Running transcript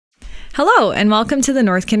Hello, and welcome to the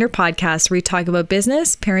North KINDER podcast, where we talk about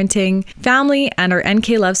business, parenting, family, and our NK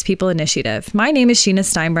Loves People initiative. My name is Sheena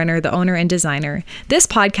Steinbrenner, the owner and designer. This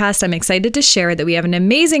podcast, I'm excited to share that we have an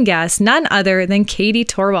amazing guest, none other than Katie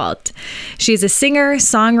TORWALT. She's a singer,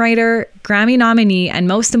 songwriter, Grammy nominee, and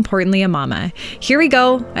most importantly, a mama. Here we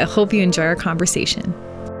go. I hope you enjoy our conversation.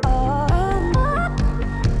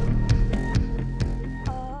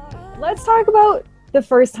 Let's talk about the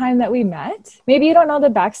first time that we met. Maybe you don't know the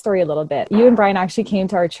backstory a little bit. You and Brian actually came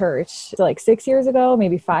to our church like 6 years ago,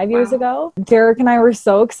 maybe 5 years ago. Derek and I were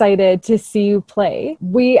so excited to see you play.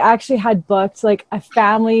 We actually had booked like a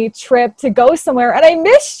family trip to go somewhere, and I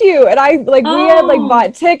missed you. And we had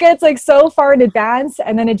bought tickets like so far in advance,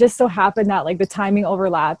 and then it just so happened that like the timing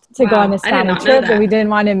overlapped to go on this family trip, and we didn't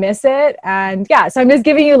want to miss it. And yeah, so I'm just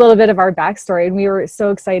giving you a little bit of our backstory, and we were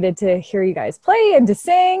so excited to hear you guys play and to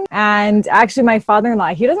sing. And actually my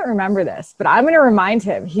father-in-law, he doesn't remember this, but I'm going to remind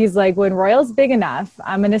him. He's like, when Royal's big enough,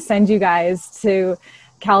 I'm going to send you guys to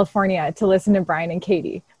California to listen to Brian and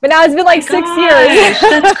Katie. But now it's been like 6 years.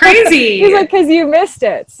 That's crazy. He's like, because you missed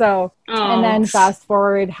it. So, and then fast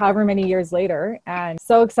forward however many years later, and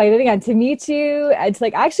so excited again to meet you and to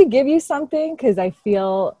like actually give you something, because I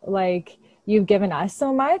feel like you've given us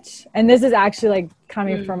so much. And this is actually like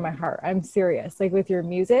coming from my heart. I'm serious. Like with your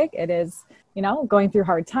music, it is, you know, going through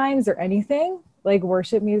hard times or anything, like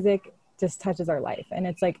worship music just touches our life, and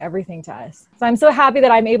it's like everything to us. So I'm so happy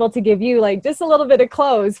that I'm able to give you like just a little bit of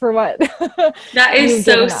clothes for what that is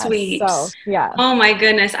so sweet. So yeah. Oh my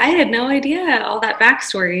goodness. I had no idea all that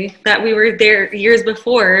backstory, that we were there years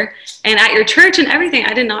before and at your church and everything.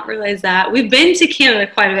 I did not realize that. We've been to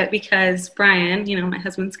Canada quite a bit because Brian, you know, my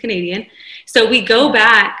husband's Canadian. So we go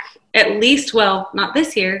back at least, well, not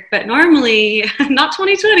this year, but normally, not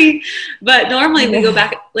 2020, but normally we go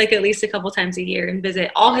back like at least a couple times a year and visit.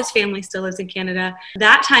 All his family still lives in Canada.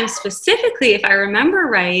 That time specifically, if I remember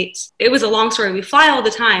right, it was a long story. We fly all the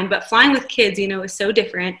time, but flying with kids, you know, is so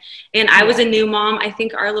different. And I was a new mom. I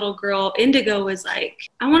think our little girl, Indigo, was like,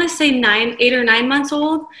 I want to say 8 or 9 months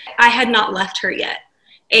old. I had not left her yet.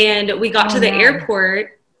 And we got to the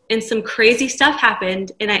airport, and some crazy stuff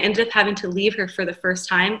happened, and I ended up having to leave her for the first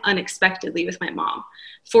time unexpectedly with my mom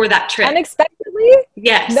for that trip. Unexpectedly?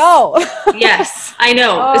 Yes. No. Yes, I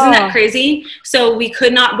know. Isn't that crazy? So we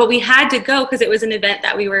could not, but we had to go because it was an event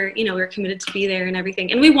that we were, you know, we were committed to be there and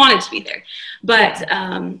everything, and we wanted to be there. But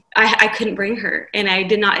I couldn't bring her, and I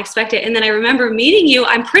did not expect it. And then I remember meeting you.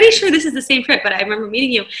 I'm pretty sure this is the same trip, but I remember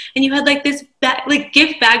meeting you, and you had like this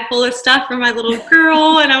gift bag full of stuff for my little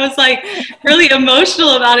girl, and I was like really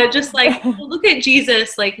emotional about it. Just like, look at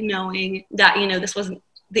Jesus, like knowing that, you know, this wasn't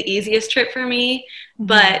the easiest trip for me,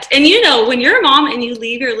 but, and you know, when you're a mom and you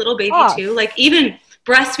leave your little baby too, like even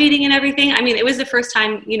breastfeeding and everything. I mean, it was the first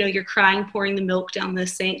time, you know, you're crying, pouring the milk down the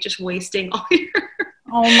sink, just wasting all your,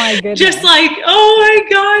 oh my goodness. Just like, oh my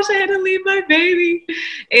gosh, I had to leave my baby.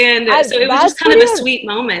 And so it was just kind of a sweet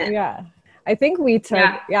moment. Yeah. I think we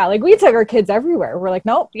took, we took our kids everywhere. We're like,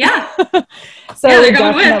 nope. Yeah. So they're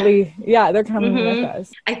definitely, they're coming with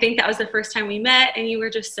us. I think that was the first time we met, and you were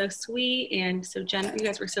just so sweet and so generous. You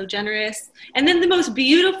guys were so generous. And then the most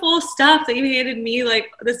beautiful stuff that you handed me, like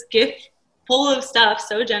this gift full of stuff,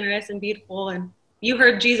 so generous and beautiful. And you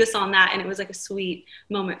heard Jesus on that, and it was like a sweet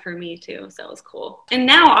moment for me too. So it was cool. And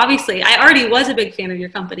now, obviously, I already was a big fan of your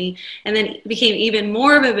company, and then became even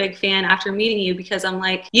more of a big fan after meeting you, because I'm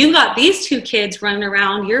like, you got these two kids running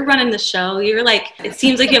around, you're running the show, you're like, it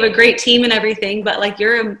seems like you have a great team and everything, but like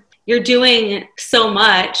you're doing so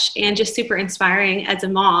much, and just super inspiring as a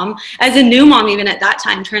mom, as a new mom, even at that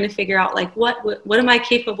time, trying to figure out like, what am I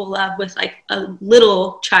capable of with like a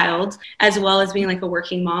little child, as well as being like a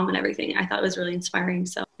working mom and everything. I thought it was really inspiring.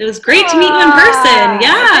 So it was great to meet you in person.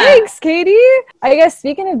 Yeah. Thanks, Katie. I guess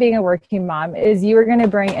speaking of being a working mom, is you were going to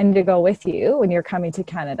bring Indigo with you when you're coming to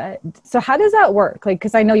Canada. So how does that work? Like,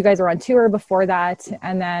 cause I know you guys were on tour before that,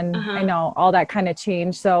 and then I know all that kind of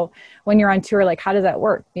changed. So when you're on tour, like, how does that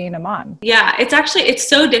work being a mom? Yeah, it's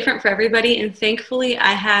so different for everybody. And thankfully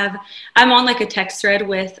I'm on like a text thread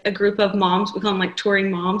with a group of moms. We call them like touring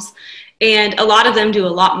moms. And a lot of them do a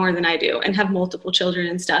lot more than I do and have multiple children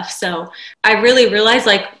and stuff. So I really realized,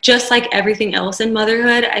 like, just like everything else in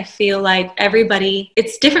motherhood, I feel like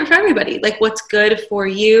it's different for everybody. Like what's good for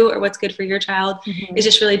you or what's good for your child is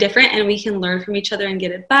just really different. And we can learn from each other and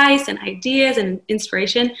get advice and ideas and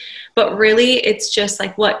inspiration. But really, it's just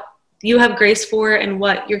like what you have grace for and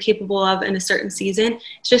what you're capable of in a certain season,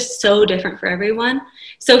 it's just so different for everyone.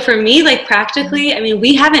 So for me, like practically, I mean,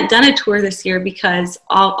 we haven't done a tour this year because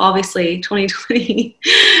obviously 2020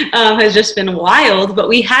 has just been wild, but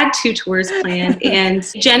we had 2 tours planned, and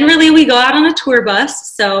generally we go out on a tour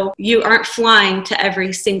bus. So you aren't flying to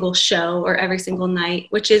every single show or every single night,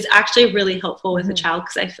 which is actually really helpful with a child,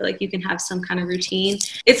 because I feel like you can have some kind of routine.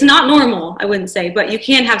 It's not normal, I wouldn't say, but you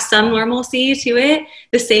can have some normalcy to it.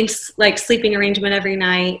 The same like sleeping arrangement every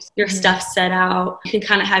night, your stuff set out. You can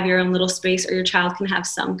kind of have your own little space, or your child can have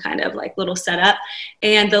some kind of like little setup.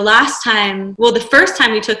 And the first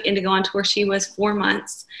time we took Indigo on tour, she was 4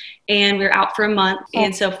 months, and we were out for a month.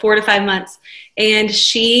 And so 4 to 5 months, and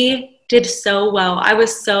she did so well. I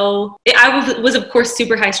was of course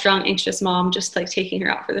super high strung, anxious mom, just like taking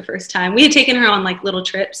her out for the first time. We had taken her on like little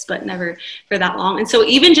trips, but never for that long. And so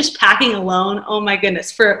even just packing alone, oh my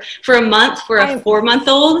goodness, for a month for a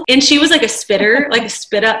 4-month-old, and she was like a spitter, like a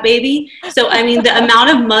spit up baby. So I mean, the amount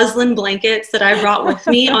of muslin blankets that I brought with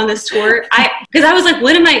me on this tour, because I was like,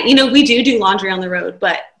 when am I, we do laundry on the road,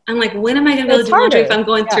 but I'm like, when am I going to be able to do laundry if I'm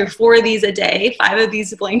going through 4 of these a day, 5 of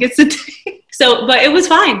these blankets a day? So, but it was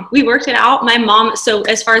fine. We worked it out. My mom, so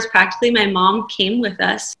as far as practically, my mom came with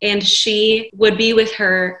us, and she would be with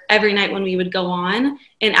her every night when we would go on,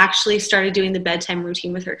 and actually started doing the bedtime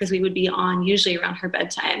routine with her, because we would be on usually around her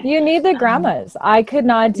bedtime. You need the grandmas. I could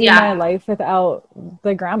not do my life without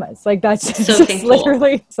the grandmas. Like that's just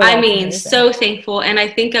literally amazing. So thankful. And I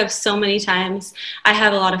think of so many times, I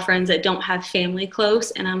have a lot of friends that don't have family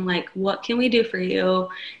close, and I'm like, what can we do for you?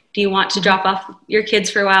 Do you want to drop off your kids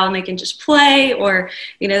for a while and they can just play, or,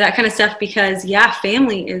 that kind of stuff? Because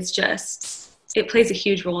family is just, it plays a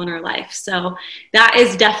huge role in our life. So that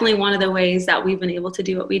is definitely one of the ways that we've been able to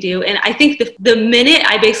do what we do. And I think the minute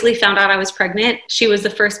I basically found out I was pregnant,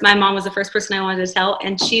 my mom was the first person I wanted to tell,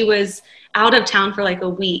 and she was out of town for like a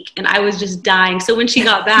week, and I was just dying. So when she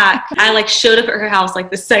got back, I like showed up at her house like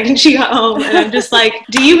the second she got home, and I'm just like,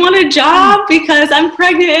 do you want a job? Because I'm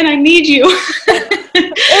pregnant and I need you.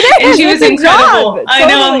 And she was incredible. Totally. I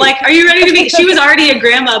know. I'm like, are you ready to be? She was already a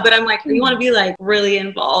grandma, but I'm like, you want to be like really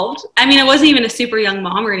involved? I mean, I wasn't even a super young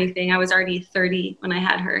mom or anything. I was already 30 when I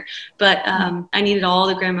had her, but I needed all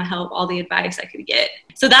the grandma help, all the advice I could get.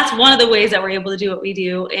 So that's one of the ways that we're able to do what we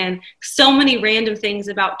do. And so many random things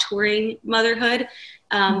about touring motherhood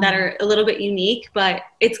that are a little bit unique, but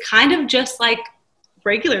it's kind of just like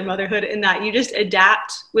regular motherhood in that you just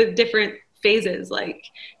adapt with different phases, like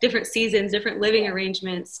different seasons, different living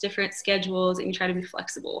arrangements, different schedules, and you try to be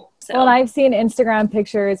flexible. So. Well, I've seen Instagram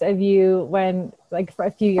pictures of you when, like, for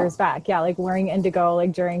a few years back, like wearing indigo,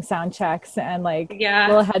 like during sound checks, and like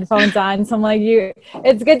little headphones on. So I'm like,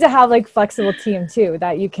 it's good to have like flexible team too,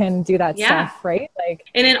 that you can do that stuff, right? Like,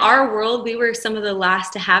 and in our world, we were some of the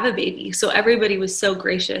last to have a baby, so everybody was so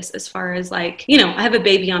gracious as far as like, I have a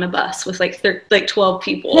baby on a bus with like 12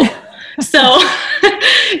 people. So,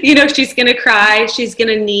 she's going to cry. She's going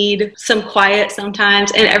to need some quiet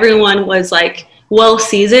sometimes. And everyone was like well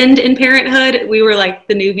seasoned in parenthood. We were like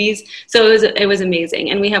the newbies. So it was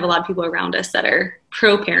amazing. And we have a lot of people around us that are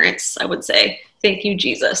pro parents, I would say. Thank you,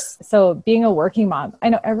 Jesus. So being a working mom, I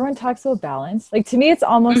know everyone talks about balance. Like to me, it's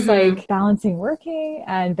almost like balancing working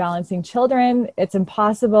and balancing children. It's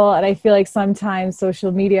impossible. And I feel like sometimes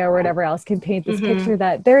social media or whatever else can paint this picture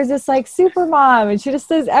that there's this like super mom and she just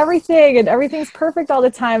does everything and everything's perfect all the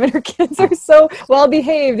time. And her kids are so well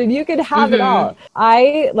behaved and you could have it all.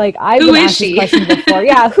 I've been asked this question before.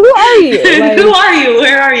 Yeah. Who are you? Like, who are you?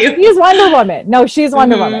 Where are you? She's Wonder Woman. No, she's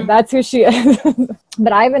Wonder Woman. That's who she is.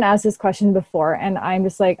 But I've been asked this question before, and I'm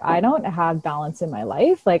just like, I don't have balance in my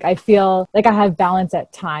life. Like, I feel like I have balance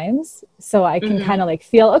at times. So I can kind of like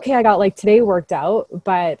feel, okay, I got like today worked out,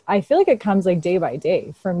 but I feel like it comes like day by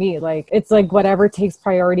day for me. Like, it's like whatever takes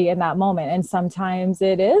priority in that moment. And sometimes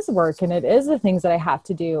it is work and it is the things that I have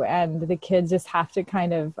to do. And the kids just have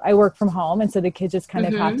to I work from home. And so the kids just kind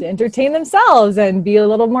of have to entertain themselves and be a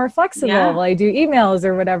little more flexible while I do emails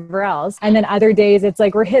or whatever else. And then other days it's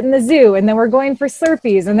like, we're hitting the zoo and then we're going for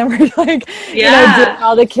Slurpees and then we're like, doing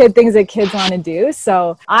all the things that kids want to do.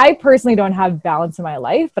 So I personally don't have balance in my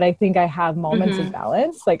life, but I think I have moments of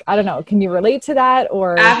balance. Like, I don't know, can you relate to that?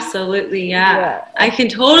 Or absolutely. Yeah. I can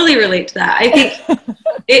totally relate to that. I think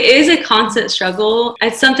it is a constant struggle.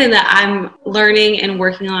 It's something that I'm learning and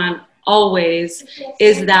working on always,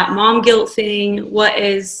 is that mom guilt thing. What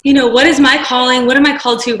is my calling? What am I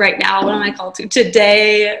called to right now? What am I called to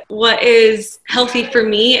today? What is healthy for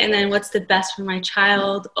me? And then what's the best for my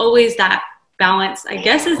child? Always that balance, I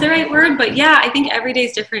guess is the right word. But yeah, I think every day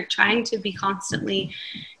is different, trying to be constantly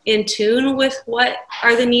in tune with what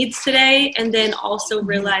are the needs today, and then also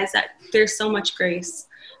realize that there's so much grace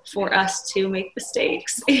for us to make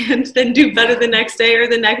mistakes and then do better the next day or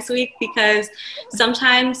the next week, because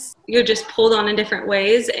sometimes you're just pulled on in different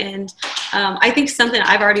ways. And I think something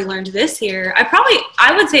I've already learned this year,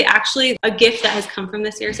 I would say actually a gift that has come from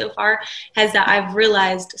this year so far, has that I've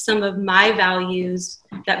realized some of my values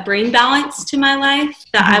that bring balance to my life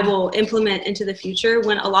that I will implement into the future,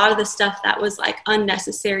 when a lot of the stuff that was like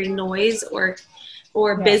unnecessary noise or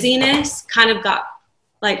busyness kind of got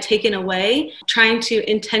like taken away, trying to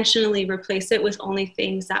intentionally replace it with only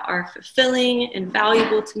things that are fulfilling and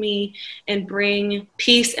valuable to me and bring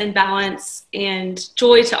peace and balance and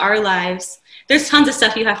joy to our lives. There's tons of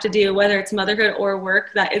stuff you have to do, whether it's motherhood or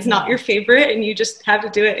work, that is not your favorite and you just have to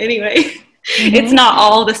do it anyway. It's not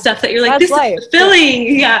all the stuff that you're like, this is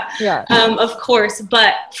fulfilling. Yeah. Of course.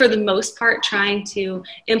 But for the most part, trying to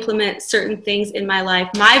implement certain things in my life,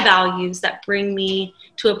 my values that bring me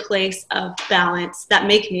to a place of balance, that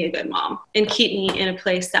make me a good mom and keep me in a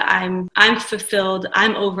place that I'm fulfilled,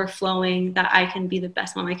 I'm overflowing, that I can be the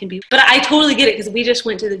best mom I can be. But I totally get it, because we just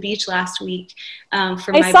went to the beach last week for my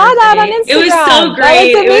birthday. I saw that on Instagram. It was so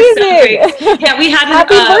great. That was amazing. It was so great. Yeah, we had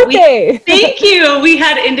happy birthday. Thank you. We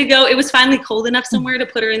had Indigo. It was finally cold enough somewhere to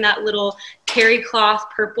put her in that little terry cloth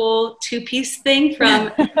purple two-piece thing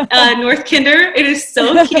from North Kinder. It is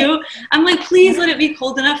so cute. I'm like, please let it be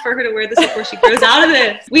cold enough for her to wear this before she grows out of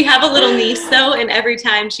this. We have a little niece though, and every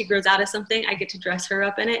time she grows out of something, I get to dress her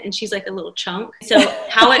up in it, and she's like a little chunk. So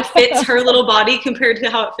how it fits her little body compared to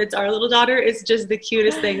how it fits our little daughter is just the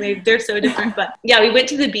cutest thing. They're so different. But yeah, we went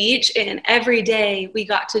to the beach, and every day we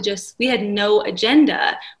got to we had no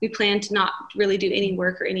agenda. We planned to not really do any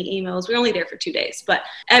work or any emails. We were only there for 2 days, but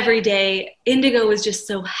every day Indigo was just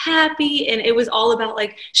so happy, and it was all about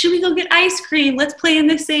like, should we go get ice cream? Let's play in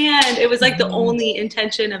the sand. It was like the only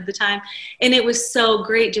intention of the time, and it was so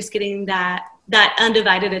great just getting that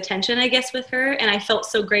undivided attention, I guess, with her. And I felt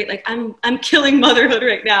so great, like I'm killing motherhood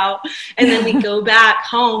right now. And then we go back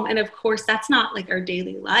home, and of course that's not like our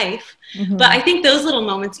daily life, but I think those little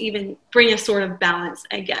moments even bring a sort of balance,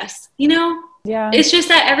 I guess, you know? Yeah. It's just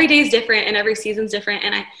that every day is different and every season's different.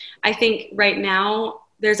 And I think right now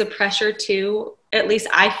there's a pressure too, at least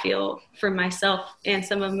I feel for myself and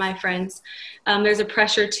some of my friends. There's a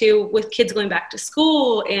pressure too with kids going back to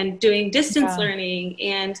school and doing distance learning,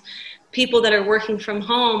 and people that are working from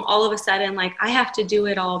home, all of a sudden, like, I have to do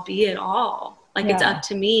it all, be it all. Like it's up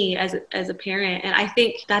to me as a parent. And I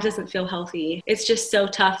think that doesn't feel healthy. It's just so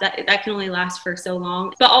tough that can only last for so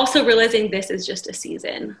long. But also realizing this is just a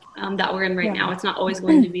season that we're in right now. It's not always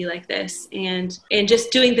going to be like this. And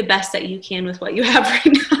just doing the best that you can with what you have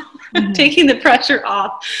right now. Taking the pressure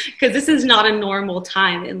off, because this is not a normal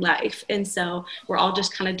time in life. And so we're all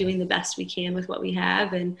just kind of doing the best we can with what we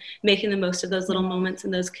have and making the most of those little moments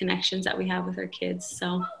and those connections that we have with our kids.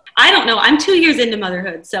 So I don't know. I'm 2 years into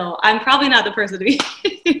motherhood, so I'm probably not the person to be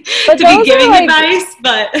giving advice,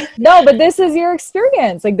 but no, but this is your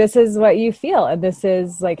experience. Like, this is what you feel, and this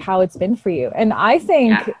is like how it's been for you. And I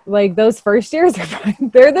think like those first years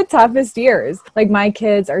they're the toughest years. Like, my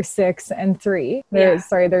kids are 6 and 3. They're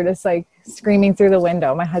just like screaming through the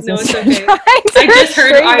window. My husband's okay. I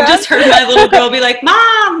just heard my little girl be like,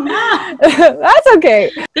 Mom. That's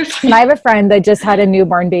okay. And I have a friend that just had a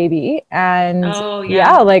newborn baby, and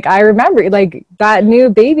like I remember like that new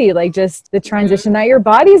baby, like just the transition that your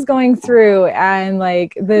body's going through, and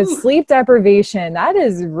like the sleep deprivation, that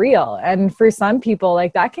is real. And for some people,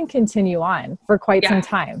 like that can continue on for quite some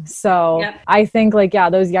time. So I think like,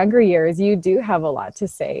 those younger years, you do have a lot to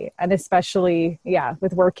say, and especially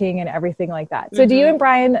with working and everything like that. So do you and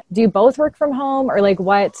Brian, do you both work from home, or like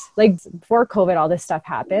what, like before COVID, all this stuff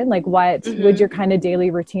happened, like what would your kind of daily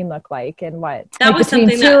routine look like, and what that was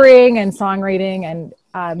between touring and songwriting, and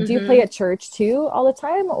do you play at church too all the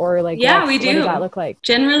time, or like we do. What does that look like?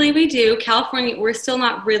 Generally we do. California, we're still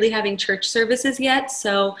not really having church services yet,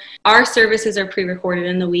 so our services are pre-recorded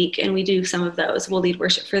in the week, and we do some of those. We'll lead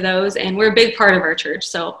worship for those, and we're a big part of our church,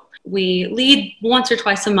 so we lead once or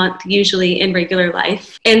twice a month, usually in regular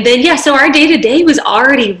life. And then, so our day-to-day was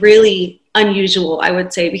already really unusual, I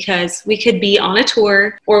would say, because we could be on a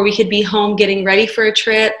tour, or we could be home getting ready for a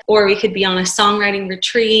trip, or we could be on a songwriting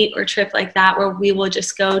retreat or trip like that, where we will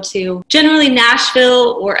just go to generally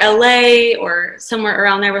Nashville or LA or somewhere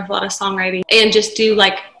around there with a lot of songwriting, and just do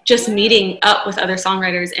like just meeting up with other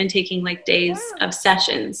songwriters and taking like days of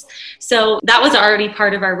sessions. So that was already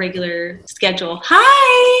part of our regular schedule.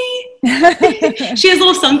 Hi! She has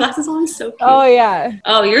little sunglasses on, so cute. Oh yeah.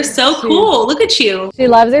 Oh, you're so cool. Look at you. She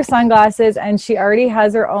loves her sunglasses, and she already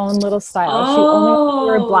has her own little style. She only wants to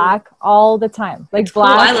wear black all the time. Like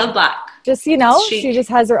black. Cool. I love black. Just, you know, she just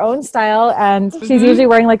has her own style, and she's usually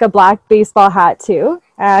wearing like a black baseball hat too.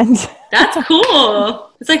 And that's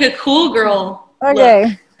cool. It's like a cool girl. Okay.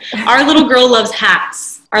 Look. Our little girl loves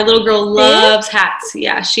hats. Our little girl loves hats.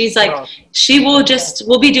 Yeah, she's like,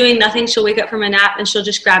 we'll be doing nothing. She'll wake up from a nap and she'll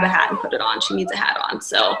just grab a hat and put it on. She needs a hat on.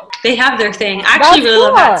 So they have their thing. I actually really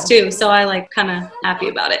love hats too. So I like kind of happy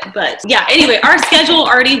about it. But yeah, anyway, our schedule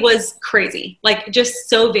already was crazy. Like just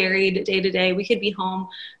so varied day to day. We could be home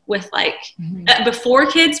with like before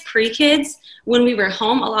kids, pre-kids, when we were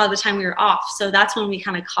home, a lot of the time we were off. So that's when we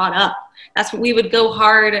kind of caught up. That's when we would go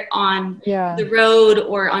hard on the road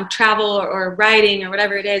or on travel or writing or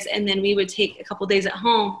whatever it is. And then we would take a couple days at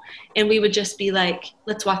home and we would just be like,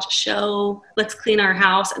 let's watch a show, let's clean our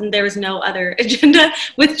house. And there was no other agenda.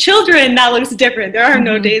 With children, that looks different. There are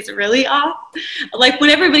no days really off. Like when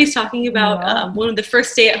everybody's talking about one of the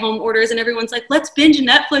first stay-at-home orders and everyone's like, let's binge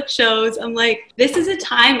Netflix shows. I'm like, this is a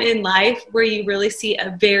time in life where you really see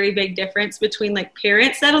a very big difference between like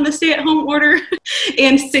parents set on the stay-at-home order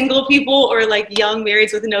and single people or like young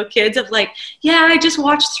marrieds with no kids of like, yeah, I just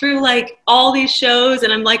watched through like all these shows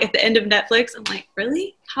and I'm like at the end of Netflix. I'm like,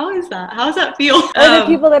 really? How is that? How does that feel? Or the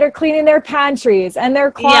people that are cleaning their pantries and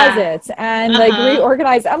their closets and like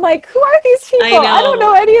reorganize. I'm like, who are these people? I don't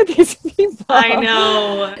know any of these people. I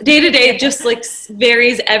know. Day to day just like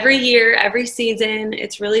varies every year, every season.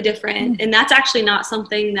 It's really different. And that's actually not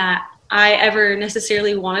something that I ever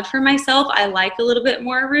necessarily wanted for myself. I like a little bit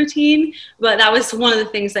more routine, but that was one of the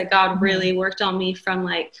things that God really worked on me from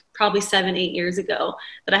like probably 7-8 years ago,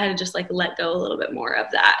 that I had to just like let go a little bit more of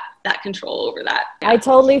that control over that. Yeah. I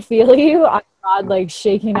totally feel you. God, like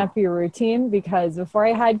shaking up your routine, because before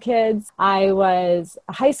I had kids, I was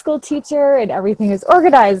a high school teacher and everything is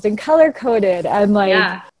organized and color coded and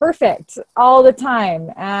like perfect all the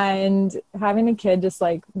time. And having a kid, just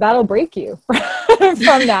like that'll break you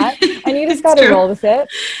from that. And you just got to roll with it.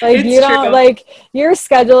 Like you don't like your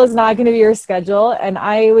schedule is not going to be your schedule. And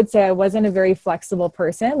I would say I wasn't a very flexible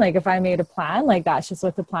person. Like if I made a plan, like that's just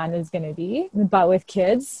what the plan is going to be. But with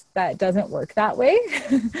kids, that doesn't work that way.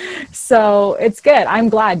 So it's good. I'm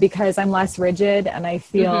glad, because I'm less rigid and I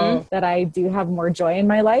feel that I do have more joy in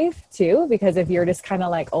my life too, because if you're just kind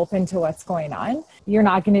of like open to what's going on, you're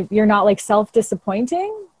not like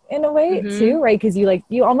self-disappointing in a way too, right? Because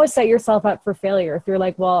you almost set yourself up for failure. If you're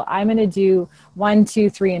like, well, I'm going to do 1, 2,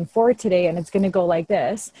 3, and 4 today, and it's going to go like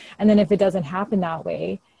this. And then if it doesn't happen that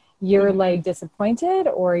way, you're like disappointed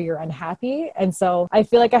or you're unhappy. And so I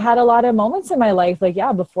feel like I had a lot of moments in my life, like,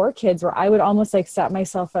 before kids, where I would almost like set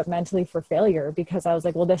myself up mentally for failure, because I was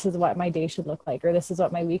like, well, this is what my day should look like, or this is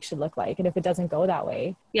what my week should look like. And if it doesn't go that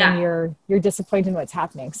way, then you're disappointed in what's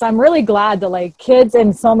happening. So I'm really glad that like kids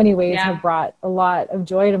in so many ways have brought a lot of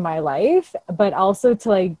joy to my life, but also to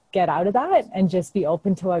like get out of that and just be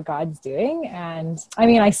open to what God's doing. And I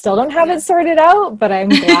mean, I still don't have it sorted out, but I'm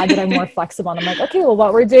glad that I'm more flexible. And I'm like, okay, well,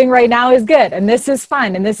 what we're doing right now is good. And this is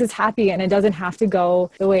fun. And this is happy. And it doesn't have to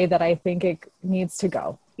go the way that I think it needs to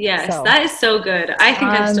go. Yes, so, that is so good. I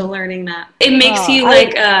think I'm still learning that. It makes you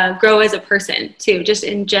like grow as a person too, just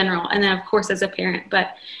in general. And then of course as a parent,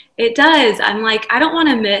 but it does. I'm like, I don't want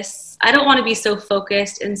to be so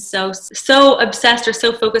focused and so obsessed or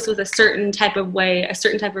so focused with a certain type of way, a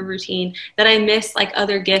certain type of routine, that I miss like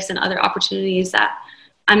other gifts and other opportunities that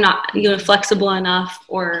I'm not, flexible enough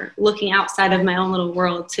or looking outside of my own little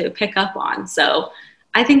world to pick up on. So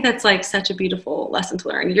I think that's like such a beautiful lesson to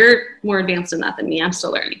learn. You're more advanced in that than me. I'm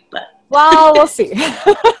still learning, but. Well, we'll see.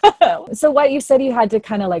 So what you said, you had to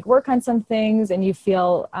kind of like work on some things, and you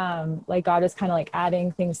feel like God was kind of like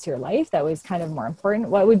adding things to your life that was kind of more important.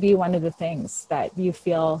 What would be one of the things that you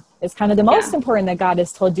feel is kind of the most important that God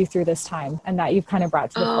has told you through this time and that you've kind of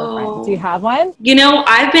brought to the forefront? Do you have one?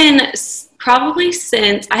 I've been probably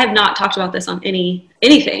since, I have not talked about this on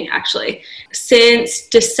anything actually, since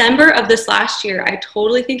December of this last year. I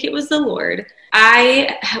totally think it was the Lord.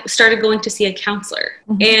 I started going to see a counselor,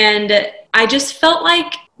 and I just felt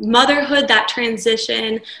like motherhood, that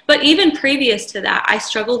transition, but even previous to that, I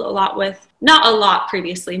struggled a lot with, not a lot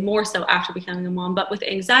previously, more so after becoming a mom, but with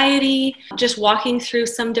anxiety, just walking through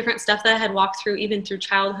some different stuff that I had walked through, even through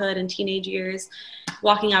childhood and teenage years,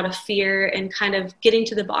 walking out of fear and kind of getting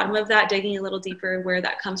to the bottom of that, digging a little deeper where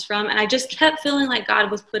that comes from. And I just kept feeling like God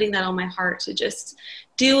was putting that on my heart to just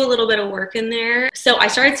do a little bit of work in there. So I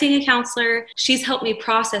started seeing a counselor. She's helped me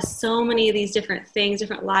process so many of these different things,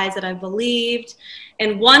 different lies that I've believed.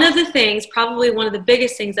 And one of the things, probably one of the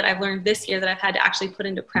biggest things that I've learned this year that I've had to actually put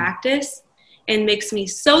into practice, and makes me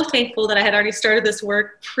so thankful that I had already started this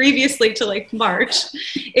work previously to like March,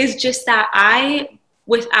 is just that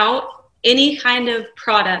without any kind of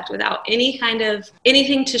product, without any kind of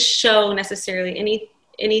anything to show necessarily,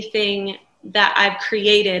 anything that I've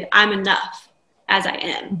created, I'm enough as I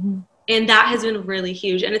am. Mm-hmm. And that has been really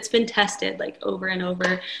huge. And it's been tested like over and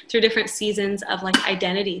over through different seasons of like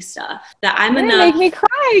identity stuff, that I'm enough. Make me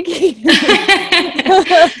cry.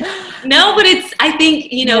 No, but I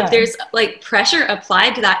think, there's like pressure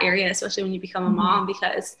applied to that area, especially when you become a mom,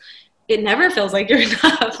 because it never feels like you're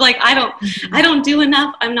enough. Like I don't do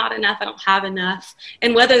enough. I'm not enough. I don't have enough.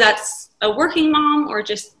 And whether that's a working mom or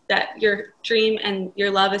just that your dream and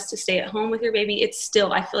your love is to stay at home with your baby, I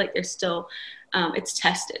feel like there's still, it's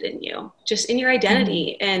tested in you, just in your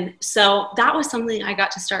identity. Mm-hmm. And so that was something I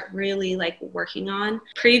got to start really like working on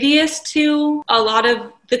previous to a lot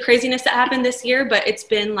of the craziness that happened this year. But it's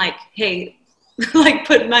been like, hey, like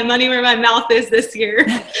put my money where my mouth is this year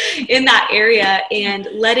in that area, and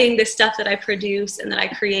letting the stuff that I produce and that I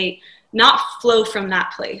create not flow from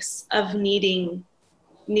that place of needing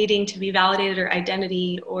to be validated or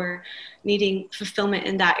identity or needing fulfillment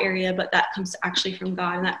in that area, but that comes actually from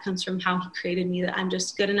God, and that comes from how he created me, that I'm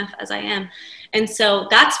just good enough as I am. And so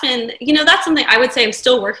that's been, that's something I would say I'm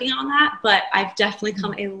still working on that, but I've definitely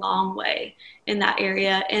come a long way in that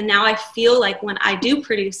area. And now I feel like when I do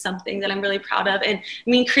produce something that I'm really proud of, and I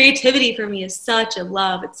mean, creativity for me is such a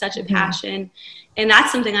love, it's such a passion. And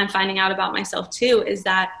that's something I'm finding out about myself too, is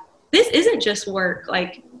that this isn't just work.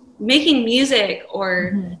 Like making music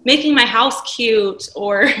or making my house cute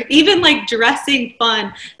or even like dressing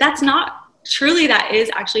fun, that's not truly, that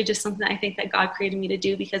is actually just something I think that God created me to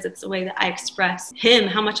do, because it's the way that I express him,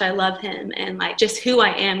 how much I love him, and like just who I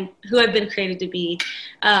am, who I've been created to be.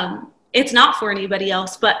 It's not for anybody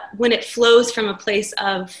else, but when it flows from a place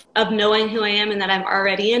of knowing who I am and that I'm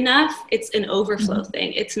already enough, it's an overflow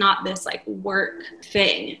thing. It's not this like work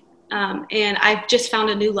thing. And I've just found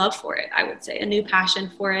a new love for it, I would say, a new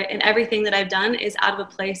passion for it. And everything that I've done is out of a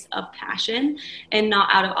place of passion and not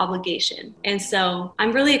out of obligation. And so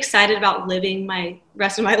I'm really excited about living my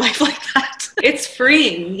rest of my life like that. It's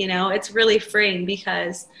freeing, it's really freeing,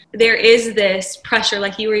 because there is this pressure,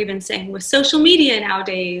 like you were even saying, with social media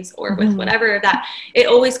nowadays, or with whatever, that it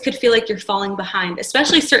always could feel like you're falling behind,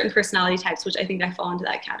 especially certain personality types, which I think I fall into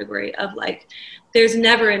that category of like, there's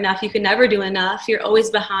never enough. You can never do enough. You're always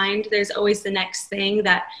behind. There's always the next thing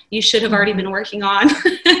that you should have already been working on.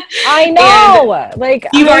 I know. Like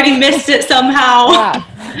you've already missed it somehow. Yeah.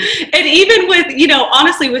 And even with,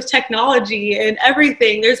 honestly, with technology and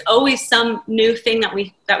everything, there's always some new thing that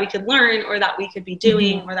we could learn, or that we could be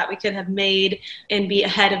doing, or that we could have made and be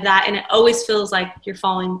ahead of that. And it always feels like you're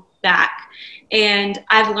falling back. And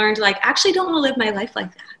I've learned, like, actually don't want to live my life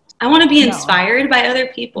like that. I want to be inspired by other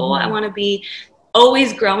people. I want to be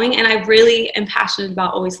always growing, and I really am passionate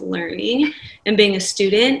about always learning and being a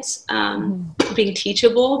student, being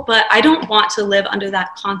teachable, but I don't want to live under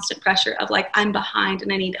that constant pressure of like, I'm behind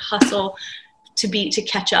and I need to hustle to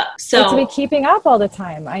catch up. So to be keeping up all the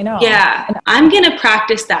time. I know. Yeah. I'm going to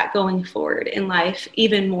practice that going forward in life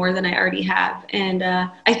even more than I already have. And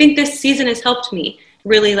I think this season has helped me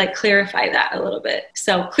really like clarify that a little bit.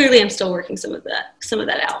 So clearly I'm still working some of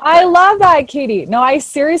that out. I love that, Katie. No, I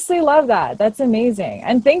seriously love that. That's amazing.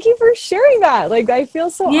 And thank you for sharing that. Like, I feel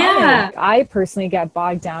so honored. I personally get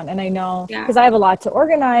bogged down, and I know because I have a lot to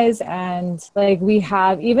organize, and like we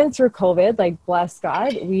have, even through COVID, like bless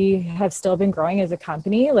God, we have still been growing as a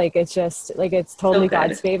company. Like it's just like, it's totally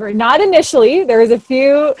God's favor. Not initially. There's a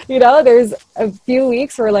few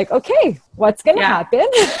weeks where like, okay, what's going to happen?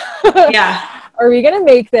 Are we going to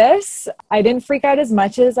make this? I didn't freak out as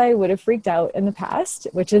much as I would have freaked out in the past,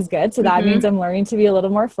 which is good. So that means I'm learning to be a little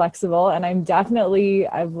more flexible, and I'm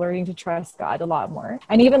learning to trust God a lot more.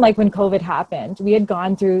 And even like when COVID happened, we had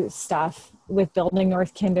gone through stuff with building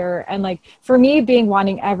North Kinder, and like for me,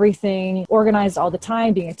 wanting everything organized all the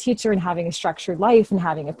time, being a teacher and having a structured life and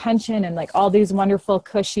having a pension and like all these wonderful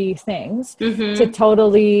cushy things, to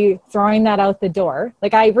totally throwing that out the door.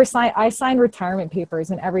 Like I signed retirement papers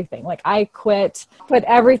and everything. Like I put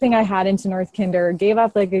everything I had into North Kinder, gave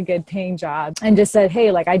up like a good paying job, and just said,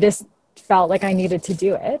 hey, like I just felt like I needed to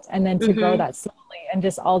do it. And then to grow that slowly, and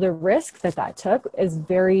just all the risk that took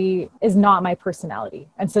is not my personality.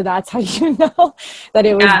 And so that's how you know that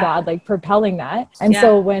it was God like propelling that. And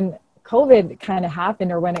so when COVID kind of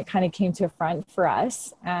happened, or when it kind of came to a front for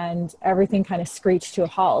us and everything kind of screeched to a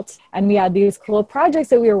halt, and we had these cool projects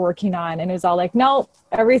that we were working on, and it was all like, no,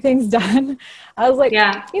 everything's done. I was like,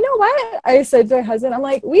 Yeah. you know what? I said to my husband, I'm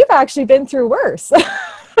like, we've actually been through worse.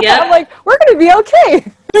 Yeah. I'm like, we're going to be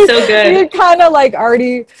okay. So good. We had kind of like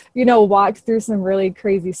already, you know, walked through some really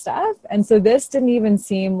crazy stuff. And so this didn't even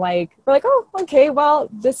seem like, we're like, oh, okay, well,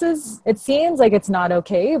 it seems like it's not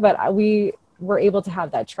okay, but we were able to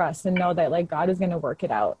have that trust and know that like God is going to work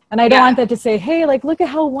it out. And I don't want that to say, hey, like, look at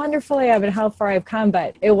how wonderful I am and how far I've come.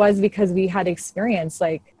 But it was because we had experience,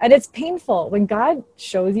 like, and it's painful when God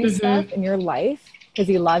shows you stuff in your life, because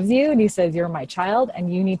he loves you and he says, you're my child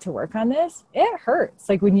and you need to work on this. It hurts.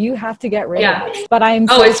 Like when you have to get rid of it. But I'm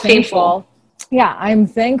so it's thankful. painful. Yeah, I'm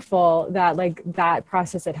thankful that like that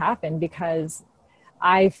process had happened, because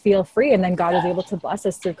I feel free. And then God was able to bless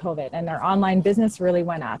us through COVID, and our online business really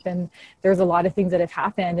went up, and there's a lot of things that have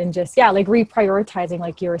happened, and just, like reprioritizing,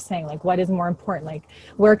 like you were saying, like what is more important, like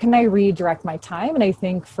where can I redirect my time? And I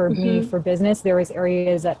think for me, for business, there was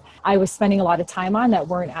areas that I was spending a lot of time on that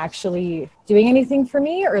weren't actually doing anything for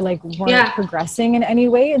me, or like weren't progressing in any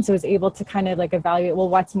way. And so I was able to kind of like evaluate, well,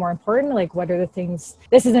 what's more important? Like, what are the things,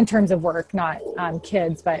 this is in terms of work, not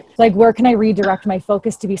kids, but like, where can I redirect my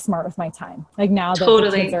focus to be smart with my time? Like now that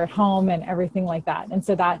the kids are at home and everything like that. And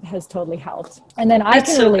so that has totally helped. And then I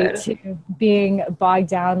can relate to being bogged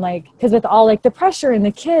down, like, because with all like the pressure and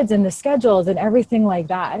the kids and the schedules and everything like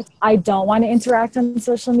that, I don't want to interact on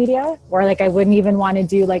social media, or like I wouldn't even want to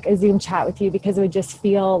do like a Zoom chat with you, because it would just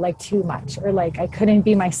feel like too much, or like I couldn't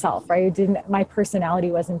be myself, right? My personality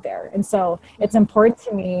wasn't there. And so it's important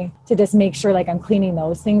to me to just make sure like I'm cleaning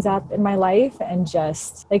those things up in my life and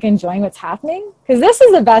just like enjoying what's happening, because this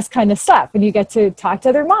is the best kind of stuff. And you get to talk to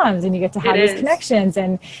other moms, and you get to have these connections,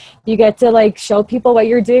 and you get to like show people what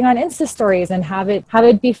you're doing on Insta stories and have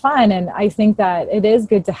it be fun. And I think that it is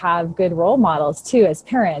good to have good role models too, as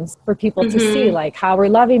parents, for people to see like how we're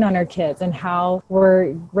loving on our kids and how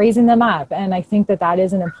we're raising them up. And I think that that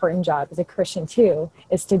is an important job as a Christian too,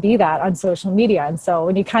 is to be that on social media. And so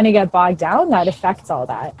when you kind of get bogged down, that affects all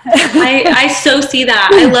that. I so see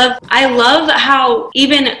that. I love how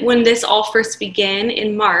even when this all first began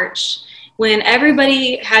in March, when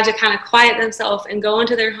everybody had to kind of quiet themselves and go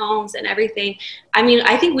into their homes and everything. I mean,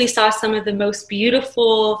 I think we saw some of the most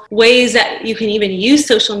beautiful ways that you can even use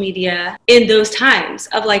social media in those times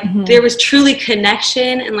of like, there was truly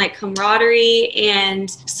connection and like camaraderie and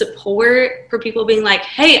support for people being like,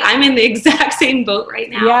 hey, I'm in the exact same boat right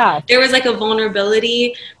now. Yeah. There was like a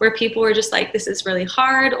vulnerability where people were just like, this is really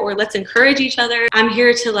hard, or let's encourage each other. I'm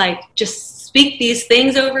here to like, just speak these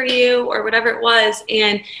things over you, or whatever it was.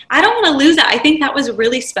 And I don't want to lose that. I think that was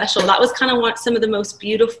really special. That was kind of some of the most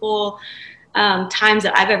beautiful times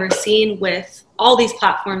that I've ever seen with all these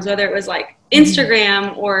platforms, whether it was like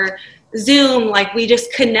Instagram or Zoom. Like we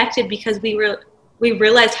just connected because we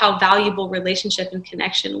realized how valuable relationship and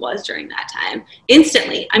connection was during that time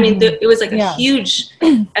instantly. I mean, it was like a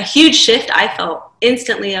huge shift I felt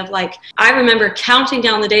instantly of like, I remember counting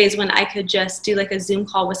down the days when I could just do like a Zoom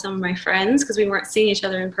call with some of my friends, because we weren't seeing each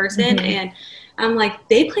other in person. And I'm like,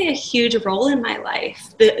 they play a huge role in my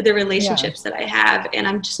life, the relationships that I have. And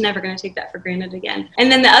I'm just never going to take that for granted again.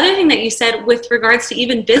 And then the other thing that you said with regards to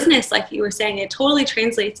even business, like you were saying, it totally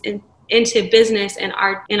translates into business and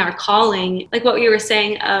our calling. Like what you were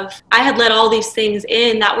saying of, I had let all these things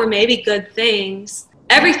in that were maybe good things.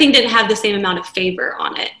 Everything didn't have the same amount of favor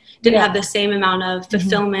on it. Didn't have the same amount of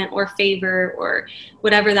fulfillment or favor or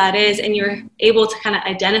whatever that is. And you're able to kind of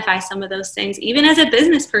identify some of those things, even as a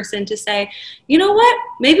business person, to say, you know what,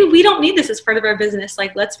 maybe we don't need this as part of our business.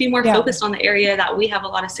 Like, let's be more focused on the area that we have a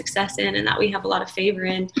lot of success in and that we have a lot of favor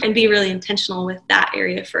in, and be really intentional with that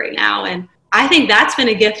area for right now. And I think that's been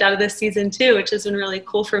a gift out of this season too, which has been really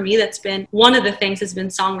cool for me. That's been one of the things has been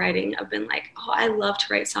songwriting. I've been like, oh, I love to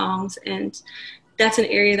write songs, and that's an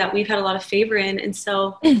area that we've had a lot of favor in. And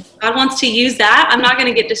so God wants to use that. I'm not going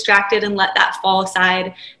to get distracted and let that fall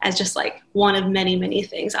aside as just like one of many, many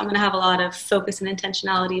things. I'm going to have a lot of focus and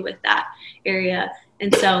intentionality with that area.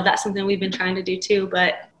 And so that's something we've been trying to do too.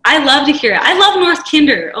 But I love to hear it. I love North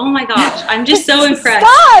Kinder. Oh my gosh. I'm just so impressed.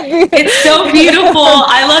 It's so beautiful.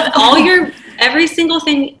 I love every single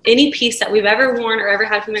thing, any piece that we've ever worn or ever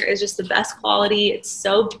had from there is just the best quality. It's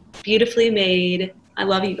so beautifully made. I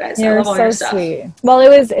love you guys. I You're love all so your stuff. sweet. Well,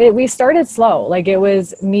 we started slow. Like it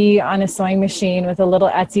was me on a sewing machine with a little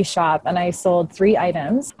Etsy shop, and I sold 3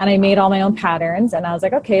 items and I made all my own patterns, and I was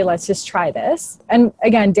like, okay, let's just try this. And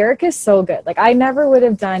again, Derek is so good. Like I never would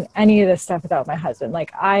have done any of this stuff without my husband.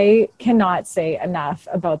 Like I cannot say enough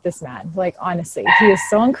about this man. Like honestly, he is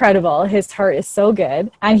so incredible. His heart is so good.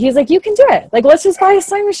 And he's like, you can do it. Like, let's just buy a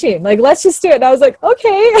sewing machine. Like, let's just do it. And I was like,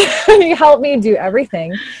 okay. And he helped me do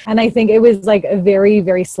everything. And I think it was like a very,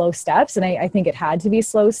 very slow steps. And I think it had to be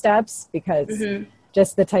slow steps because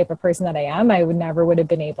just the type of person that I am, I would have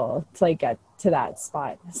been able to like get to that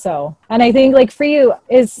spot. So, and I think like for you,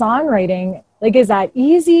 is songwriting, like, is that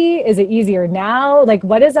easy? Is it easier now? Like,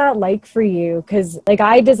 what is that like for you? Because like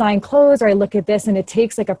I design clothes or I look at this and it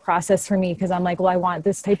takes like a process for me because I'm like, well, I want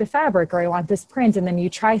this type of fabric or I want this print. And then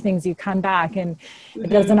you try things, you come back and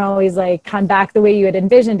it doesn't always like come back the way you had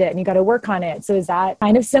envisioned it and you got to work on it. So is that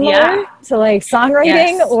kind of similar to like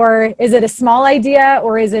songwriting or is it a small idea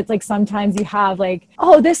or is it like sometimes you have like,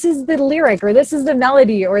 oh, this is the lyric or this is the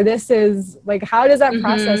melody or this is like, how does that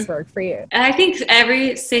process work for you? And I think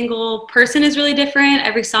every single person is really different,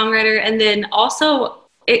 every songwriter. And then also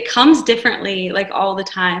it comes differently, like all the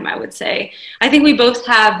time, I would say. I think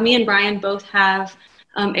me and Brian both have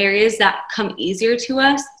areas that come easier to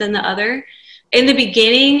us than the other. In the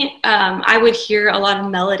beginning, I would hear a lot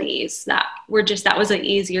of melodies that was an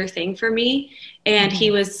easier thing for me. And he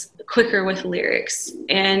was quicker with lyrics.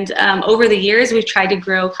 And over the years, we've tried to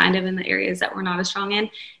grow kind of in the areas that we're not as strong in.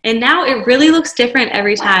 And now it really looks different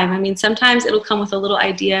every time. I mean, sometimes it'll come with a little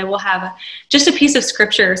idea. We'll have just a piece of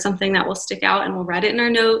scripture or something that will stick out and we'll write it in our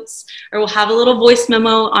notes, or we'll have a little voice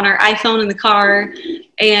memo on our iPhone in the car.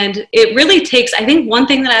 And it really takes, I think one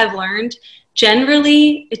thing that I've learned,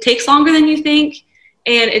 generally, it takes longer than you think,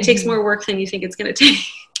 and it takes more work than you think it's going to take.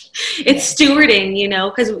 It's stewarding, you know,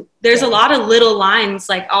 because there's a lot of little lines.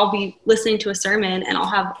 Like I'll be listening to a sermon and I'll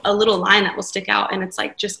have a little line that will stick out, and it's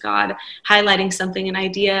like just God highlighting something, an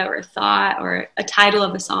idea or a thought or a title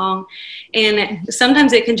of a song. And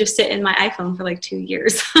sometimes it can just sit in my iPhone for like 2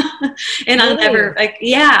 years and I'll never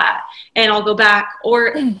and I'll go back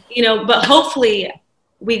or, you know, but hopefully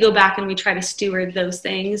we go back and we try to steward those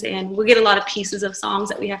things, and we get a lot of pieces of songs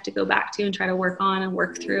that we have to go back to and try to work on and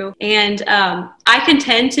work through. And I can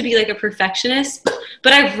tend to be like a perfectionist,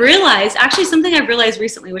 but I've realized, actually something I've realized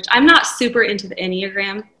recently, which I'm not super into the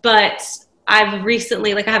Enneagram, but I've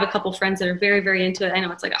recently, like I have a couple friends that are very, very into it. I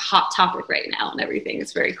know it's like a hot topic right now and everything.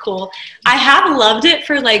 It's very cool. I have loved it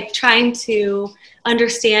for like trying to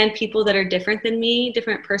understand people that are different than me,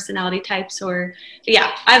 different personality types, or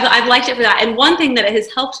I've liked it for that. And one thing that it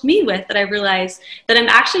has helped me with, that I realized that I'm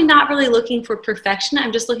actually not really looking for perfection.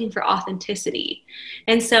 I'm just looking for authenticity.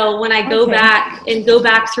 And so when I go back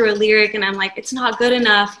through a lyric and I'm like, it's not good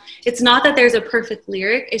enough. It's not that there's a perfect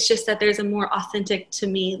lyric. It's just that there's a more authentic to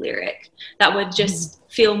me lyric that would just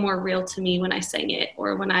feel more real to me when I sang it,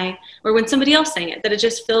 or when somebody else sang it, that it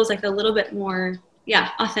just feels like a little bit more,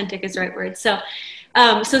 authentic is the right word. So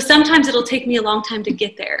sometimes it'll take me a long time to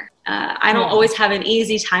get there. I don't always have an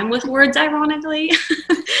easy time with words, ironically.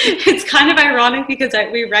 It's kind of ironic because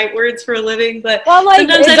we write words for a living, but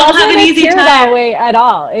sometimes I don't have an easy time. That way at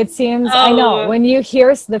all. It seems, I know, when you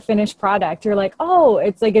hear the finished product, you're like, oh,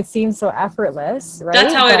 it's like, it seems so effortless, right?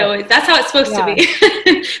 That's how it's supposed to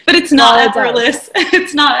be. But it's not effortless.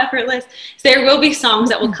 It's not effortless. There will be songs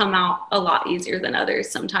that will come out a lot easier than others.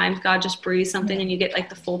 Sometimes God just breathes something and you get like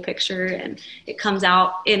the full picture and it comes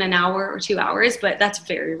out in an hour or 2 hours, but that's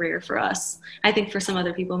very rare for us. I think for some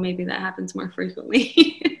other people, maybe that happens more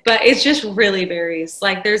frequently, but it just really varies.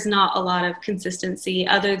 Like there's not a lot of consistency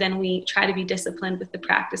other than we try to be disciplined with the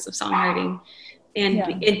practice of songwriting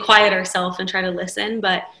and quiet ourselves and try to listen.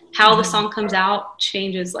 But how the song comes out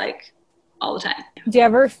changes like all the time. Do you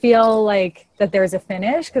ever feel like that there's a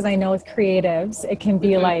finish? Because I know with creatives, it can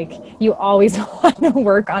be like you always want to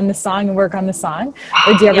work on the song.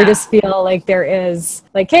 Or do you ever just feel like there is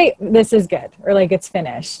like, hey, this is good, or like it's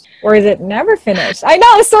finished, or is it never finished? I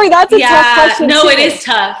know, sorry, that's a tough question. No, it is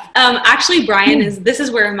tough. Actually, this is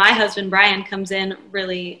where my husband Brian comes in.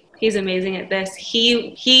 Really, he's amazing at this.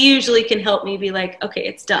 He usually can help me be like, okay,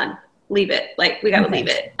 it's done. Leave it. Like, we got to leave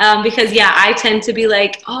it. Because I tend to be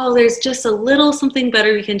like, oh, there's just a little something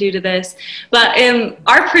better we can do to this. But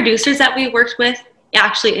our producers that we worked with,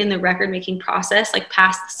 actually in the record making process, like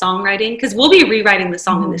past the songwriting, because we'll be rewriting the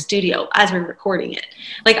song in the studio as we're recording it.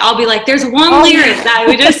 Like I'll be like, there's one lyric that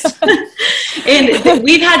we just, and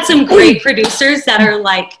we've had some great producers that are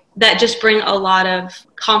like, that just bring a lot of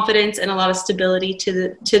confidence and a lot of stability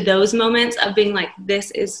to those moments of being like,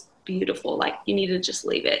 this is beautiful. Like, you need to just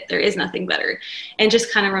leave it. There is nothing better. And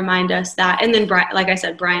just kind of remind us that. And then Brian, like I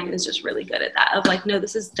said, Brian is just really good at that, of like, no,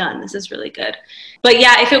 this is done. This is really good. But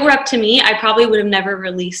yeah, if it were up to me, I probably would have never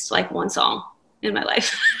released like one song in my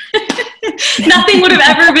life. Nothing would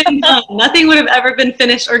have ever been done. Nothing would have ever been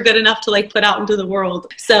finished or good enough to like put out into the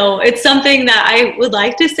world. So it's something that I would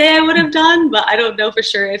like to say I would have done, but I don't know for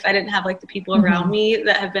sure if I didn't have like the people around me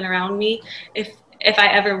that have been around me, if I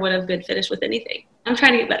ever would have been finished with anything. I'm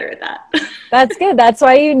trying to get better at that. That's good. That's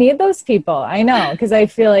why you need those people. I know. Cause I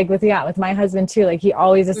feel like with my husband too, like he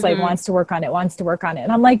always just like wants to work on it.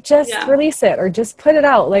 And I'm like, just release it or just put it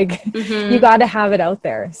out. Like you got to have it out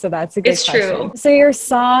there. So that's a good question. True. So your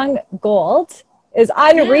song Gold is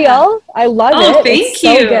unreal. Yeah. I love it. It's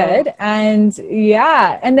so good. And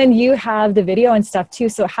and then you have the video and stuff too.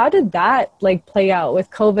 So how did that like play out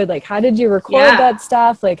with COVID? Like how did you record that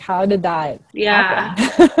stuff? Like how did that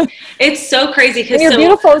happen? It's so crazy. And your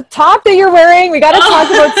beautiful top that you're wearing, we got to talk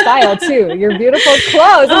about style too. Your beautiful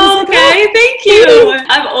clothes. Okay, thank you.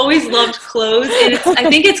 I've always loved clothes. And I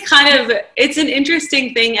think it's an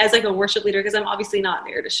interesting thing as like a worship leader, because I'm obviously not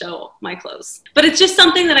there to show my clothes. But it's just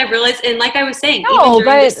something that I've realized, and like I was saying, even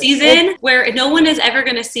during the season where no one is ever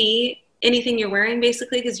going to see anything you're wearing,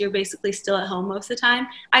 basically, because you're basically still at home most of the time.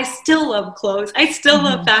 I still love clothes. I still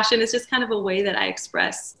love fashion. It's just kind of a way that I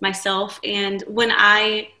express myself. And when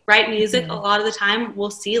I write music, a lot of the time we'll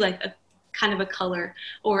see like a kind of a color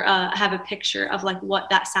or have a picture of like what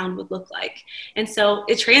that sound would look like. And so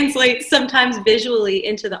it translates sometimes visually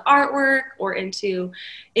into the artwork or into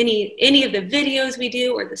any of the videos we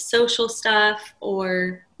do or the social stuff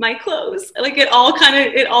or my clothes. Like it all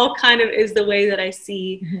kind of is the way that I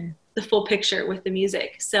see the full picture with the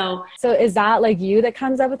music. So is that like you that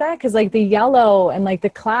comes up with that? Because like the yellow and like the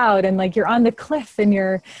cloud and like you're on the cliff and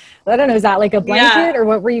I don't know, is that like a blanket or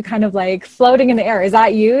what were you kind of like floating in the air? Is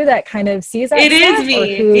that you that kind of sees that? It is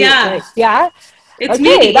me. It's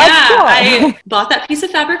me. That's cool. I bought that piece of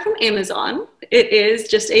fabric from Amazon. It is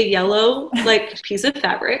just a yellow like piece of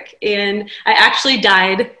fabric, and I actually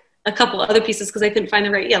dyed a couple other pieces because I couldn't find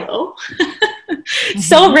the right yellow.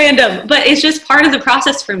 So random, but it's just part of the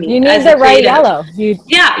process for me. You need the right yellow.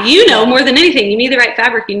 More than anything, you need the right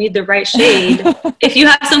fabric. You need the right shade. If you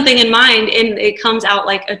have something in mind and it comes out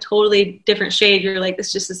like a totally different shade, you're like,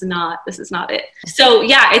 this is not it. So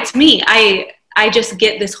yeah, it's me. I just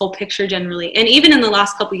get this whole picture generally. And even in the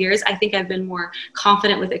last couple of years, I think I've been more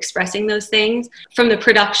confident with expressing those things, from the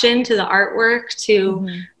production to the artwork to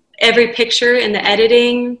every picture and the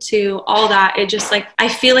editing to all that. It just like, I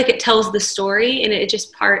feel like it tells the story, and it's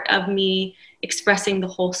just part of me expressing the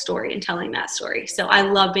whole story and telling that story. So I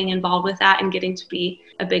love being involved with that and getting to be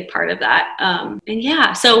a big part of that.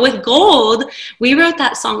 So with Gold, we wrote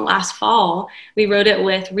that song last fall. We wrote it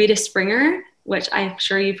with Rita Springer, which I'm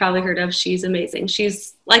sure you've probably heard of. She's amazing.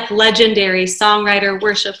 She's like legendary songwriter,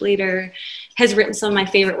 worship leader, has written some of my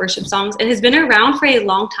favorite worship songs and has been around for a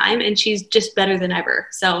long time, and she's just better than ever.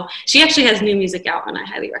 So she actually has new music out, and I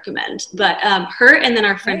highly recommend. But her and then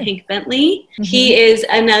our friend Hank Bentley, he is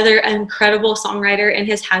another incredible songwriter and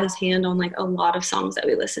has had his hand on like a lot of songs that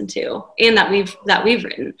we listen to and that we've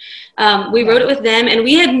written. We wrote it with them, and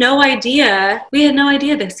we had no idea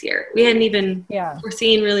this year. We hadn't even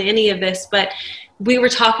foreseen really any of this, but we were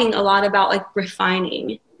talking a lot about like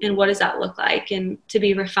refining. And what does that look like? And to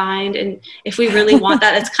be refined. And if we really want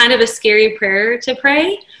that, it's kind of a scary prayer to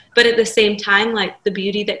pray. But at the same time, like the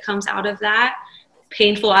beauty that comes out of that,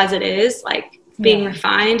 painful as it is, like being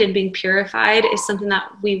refined and being purified is something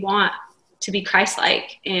that we want to be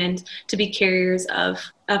Christ-like and to be carriers of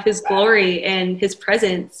his glory and his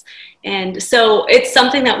presence. And so it's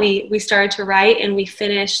something that we started to write, and we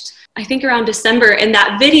finished, I think, around December. And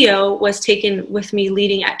that video was taken with me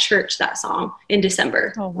leading at church, that song, in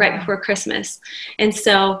December, right before Christmas. And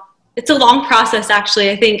so it's a long process, actually.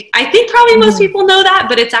 I think probably most people know that,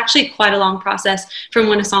 but it's actually quite a long process from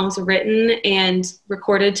when a song's written and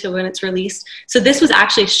recorded to when it's released. So this was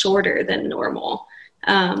actually shorter than normal.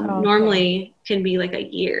 Normally can be like a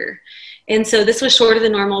year. And so this was shorter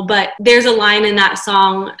than normal, but there's a line in that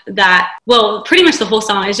song that, well, pretty much the whole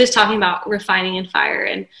song is just talking about refining and fire.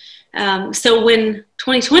 And so when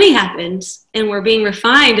 2020 happened and we're being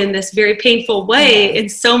refined in this very painful way in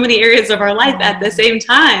so many areas of our life at the same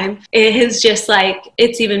time, it is just like,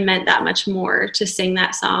 it's even meant that much more to sing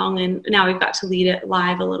that song. And now we've got to lead it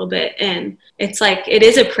live a little bit. And it's like, it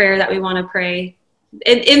is a prayer that we want to pray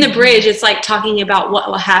in the bridge, it's like talking about what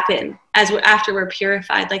will happen after we're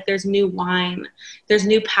purified. Like there's new wine, there's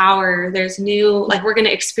new power, there's new, like we're going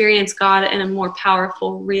to experience God in a more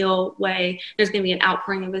powerful, real way. There's going to be an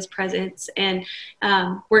outpouring of his presence, and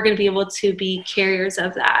we're going to be able to be carriers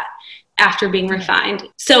of that after being refined.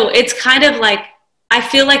 So it's kind of like, I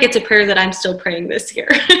feel like it's a prayer that I'm still praying this year.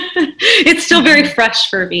 It's still very fresh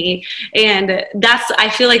for me. And I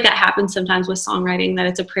feel like that happens sometimes with songwriting, that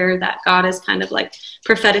it's a prayer that God is kind of like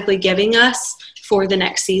prophetically giving us for the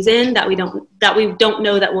next season that we don't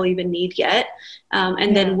know that we'll even need yet.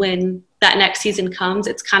 And then when that next season comes,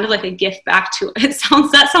 it's kind of like a gift back to,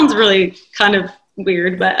 that sounds really kind of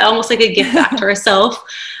weird, but almost like a gift back to ourselves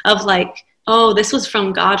of like, oh, this was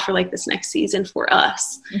from God for like this next season for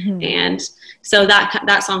us. And so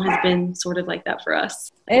that song has been sort of like that for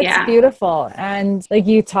us. It's beautiful. And like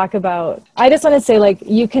you talk about, I just want to say, like,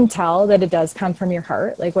 you can tell that it does come from your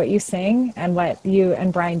heart, like what you sing and what you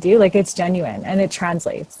and Brian do, like it's genuine and it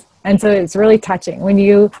translates. And so it's really touching when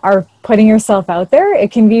you are putting yourself out there.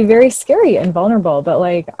 It can be very scary and vulnerable, but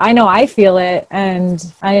like, I know I feel it,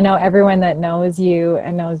 and I know everyone that knows you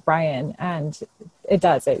and knows Brian, and it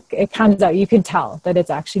does. It comes out. You can tell that it's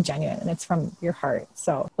actually genuine and it's from your heart.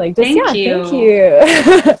 So like, just, thank you.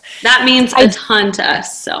 That means a ton to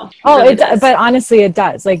us. So but honestly, it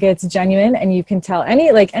does. Like, it's genuine, and you can tell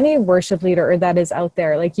any worship leader that is out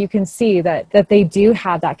there, like you can see that they do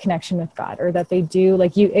have that connection with God, or that they do,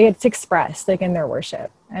 like, it's expressed like in their worship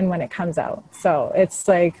and when it comes out. So it's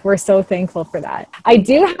like, we're so thankful for that. I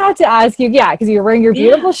do have to ask you, because you're wearing your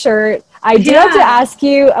beautiful shirt. I do have to ask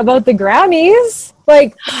you about the Grammys.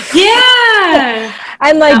 Like,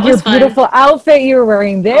 and like your beautiful outfit you were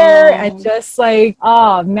wearing there, and just like,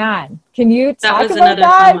 oh man, can you talk about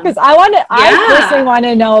that? Because I personally want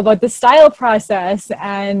to know about the style process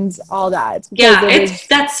and all that.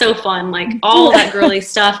 That's so fun. Like all that girly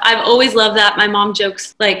stuff. I've always loved that. My mom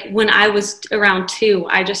jokes, like when I was around 2,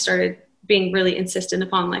 I just started being really insistent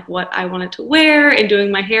upon like what I wanted to wear and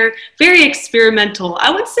doing my hair. Very experimental. I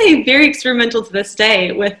would say very experimental to this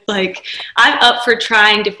day, with like, I'm up for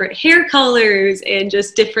trying different hair colors and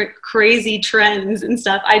just different crazy trends and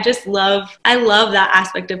stuff. I love that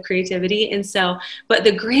aspect of creativity. And so, but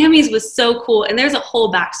the Grammys was so cool. And there's a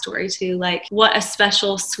whole backstory to like what a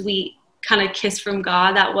special, sweet kind of kiss from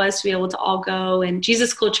God that was to be able to all go. And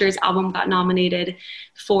Jesus Culture's album got nominated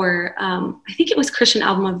for, I think it was Christian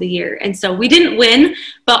Album of the Year. And so we didn't win,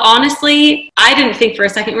 but honestly, I didn't think for a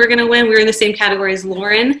second we were going to win. We were in the same category as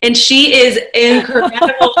Lauren, and she is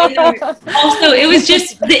incredible. Also, it was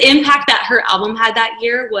just the impact that her album had that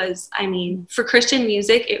year was, I mean, for Christian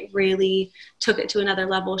music, it really took it to another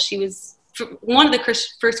level. She was one of the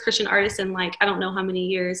first Christian artists in like, I don't know how many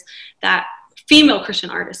years, that female Christian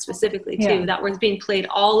artists specifically too, that was being played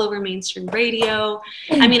all over mainstream radio.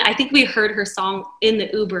 I mean, I think we heard her song in the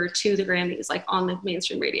Uber to the Grammys, like on the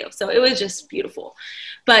mainstream radio. So it was just beautiful.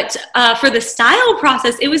 But for the style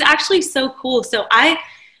process, it was actually so cool. So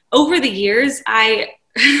over the years,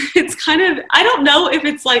 it's kind of, I don't know if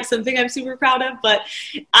it's like something I'm super proud of, but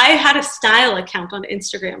I had a style account on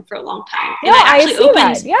Instagram for a long time. And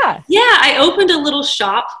I opened a little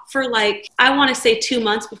shop for like, I want to say 2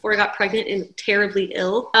 months before I got pregnant and terribly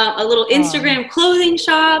ill, a little Instagram clothing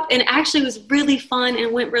shop, and actually was really fun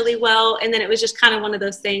and went really well. And then it was just kind of one of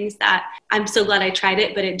those things that I'm so glad I tried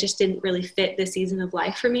it, but it just didn't really fit the season of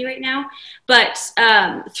life for me right now. But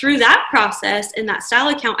through that process and that style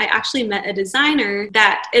account, I actually met a designer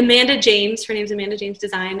that Amanda James, her name's Amanda James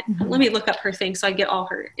Design. Let me look up her thing so I get all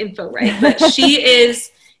her info right. But she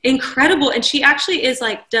is incredible, and she actually is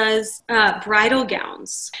like does bridal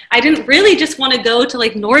gowns. I didn't really just want to go to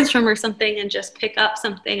like Nordstrom or something and just pick up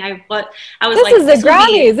something. I was like, this is the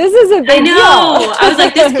Grammys. This is a big deal. I was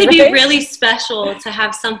like, this could be really special to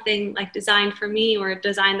have something like designed for me, or a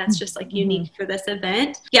design that's just like unique for this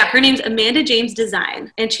event. Yeah, her name's Amanda James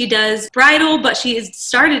Design, and she does bridal, but she has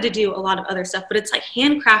started to do a lot of other stuff. But it's like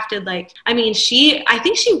handcrafted. Like, I mean, I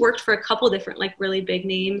think she worked for a couple different like really big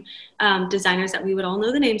name designers that we would all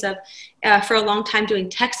know the names of for a long time, doing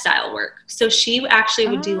textile work. So she actually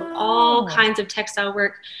would do all kinds of textile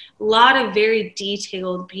work, a lot of very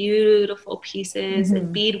detailed, beautiful pieces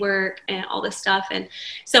and beadwork and all this stuff. And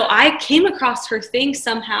so I came across her thing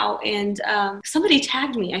somehow, and somebody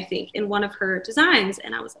tagged me, I think, in one of her designs,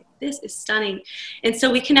 and I was like, this is stunning. And so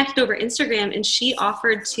we connected over Instagram, and she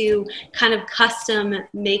offered to kind of custom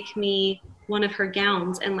make me one of her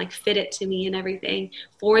gowns and like fit it to me and everything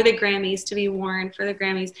for the Grammys, to be worn for the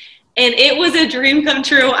Grammys. And it was a dream come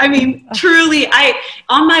true. I mean, truly,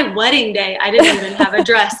 on my wedding day, I didn't even have a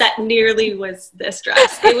dress that nearly was this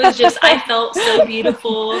dress. It was just, I felt so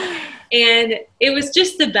beautiful. And it was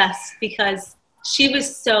just the best because she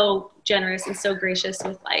was so generous and so gracious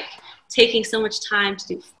with like taking so much time to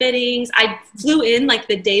do fittings. I flew in like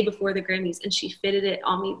the day before the Grammys and she fitted it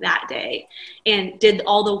on me that day and did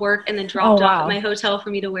all the work and then dropped off at my hotel for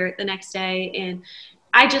me to wear it the next day. And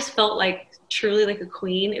I just felt like truly like a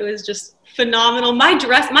queen. It was just phenomenal.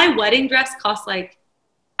 My wedding dress cost like,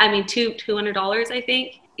 I mean, $200, I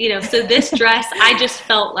think. You know, so this dress, I just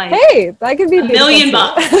felt like, hey, that could be $1 million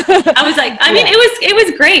bucks. I was like, I mean, it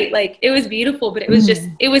was great. Like, it was beautiful, but it was just,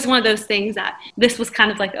 it was one of those things that this was kind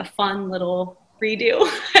of like a fun little redo.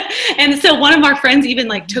 And so one of our friends even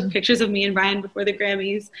like took pictures of me and Brian before the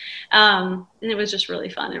Grammys. And it was just really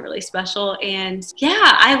fun and really special. And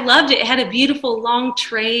yeah, I loved it. It had a beautiful long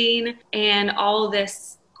train and all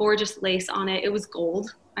this gorgeous lace on it. It was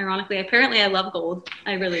gold. Ironically, apparently I love gold.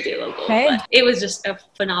 I really do love gold. Okay. But it was just a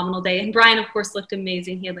phenomenal day. And Brian, of course, looked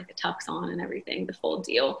amazing. He had like a tux on and everything, the full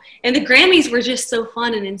deal. And the Grammys were just so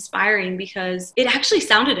fun and inspiring because it actually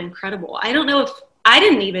sounded incredible. I don't know if I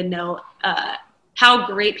didn't even know how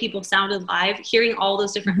great people sounded live, hearing all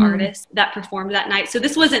those different artists that performed that night. So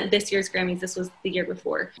this wasn't this year's Grammys. This was the year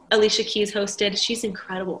before. Alicia Keys hosted. She's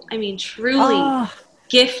incredible. I mean, truly.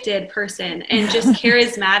 Gifted person and just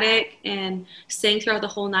charismatic and sang throughout the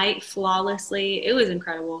whole night flawlessly. It was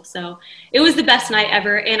incredible. So it was the best night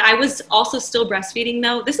ever. And I was also still breastfeeding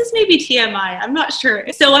though. This is maybe TMI. I'm not sure.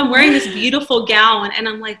 So I'm wearing this beautiful gown and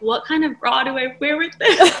I'm like, what kind of bra do I wear with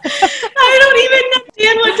this? I don't even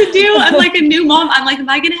understand what to do. I'm like a new mom. I'm like, am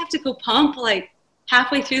I going to have to go pump like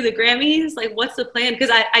halfway through the Grammys? Like, what's the plan? Because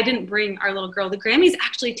I didn't bring our little girl. The Grammys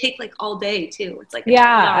actually take like all day too. It's like a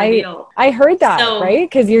 2-hour deal. I heard that, right?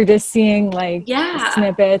 Because you're just seeing like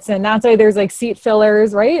snippets, and that's why there's like seat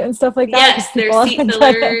fillers, right, and stuff like that. Yes, there's seat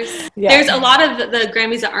fillers. There's a lot of the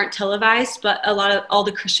Grammys that aren't televised, but a lot of all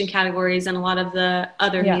the Christian categories and a lot of the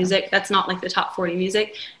other music that's not like the top 40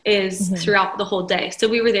 music is throughout the whole day. So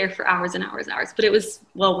we were there for hours and hours and hours, but it was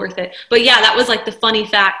well worth it. But yeah, that was like the funny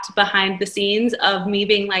fact behind the scenes of me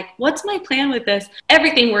being like, what's my plan with this?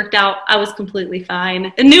 Everything worked out. I was completely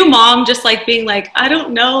fine. A new mom, just like being like, I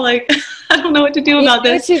don't know, like, I don't know what to do about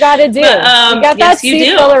this. What you got to do. But, you got that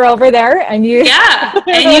seat filler over there and you. Yeah.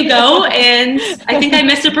 And you go. And I think I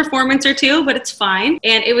missed a performance or two, but it's fine.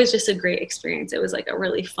 And it was just a great experience. It was like a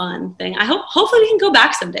really fun thing. Hopefully we can go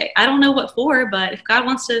back someday. I don't know what for, but if God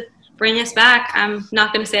wants to bring us back, I'm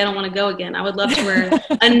not going to say I don't want to go again. I would love to wear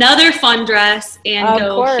another fun dress and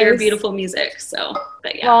go hear beautiful music. So,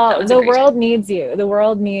 but yeah. Well, the world needs you. The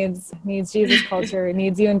world needs Jesus culture. It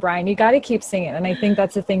needs you and Brian. You got to keep singing. And I think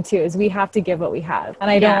that's the thing too, is we have to give what we have. And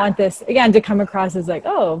I don't want this, again, to come across as like,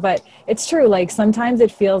 oh, but it's true. Like sometimes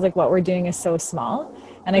it feels like what we're doing is so small.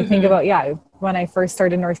 And I think about, when I first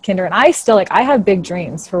started North Kinder, and I still I have big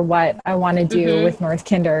dreams for what I want to do with North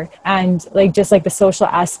Kinder, and like just like the social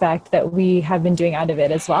aspect that we have been doing out of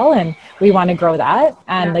it as well. And we want to grow that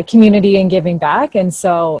and like community and giving back. And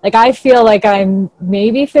so like, I feel like I'm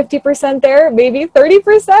maybe 50% there, maybe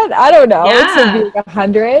 30%. I don't know. To be like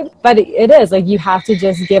 100, but it is like, you have to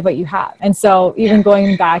just give what you have. And so even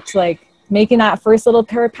going back to like, making that first little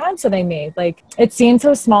pair of pants that I made, like it seemed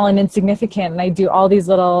so small and insignificant. And I do all these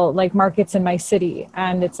little like markets in my city.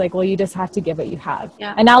 And it's like, well, you just have to give what you have.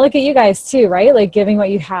 Yeah. And now look at you guys too, right? Like giving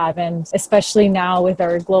what you have. And especially now with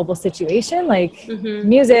our global situation, like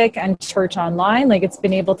music and church online, like it's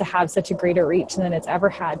been able to have such a greater reach than it's ever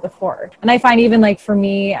had before. And I find even like for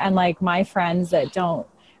me and like my friends that don't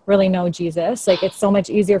really know Jesus, like it's so much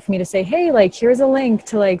easier for me to say, hey, like here's a link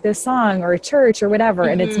to like this song or a church or whatever.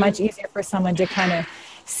 And it's much easier for someone to kind of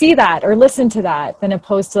see that or listen to that than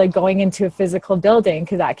opposed to like going into a physical building,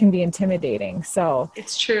 because that can be intimidating. So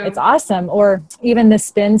it's true. It's awesome. Or even the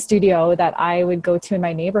spin studio that I would go to in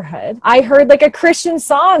my neighborhood, I heard like a Christian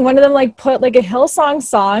song. One of them like put like a Hillsong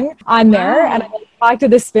song on there, and I talked to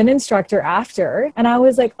the spin instructor after, and I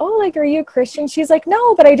was like, oh, like, are you a Christian? She's like,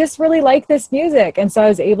 no, but I just really like this music. And so I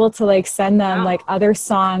was able to like send them like other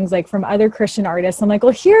songs like from other Christian artists. I'm like,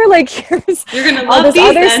 well, here's you're gonna all love this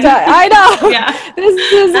other then. stuff. I know.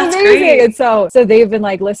 This is That's amazing. great. And so they've been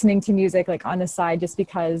like listening to music like on the side, just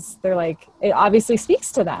because they're like, it obviously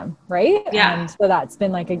speaks to them, right? And so that's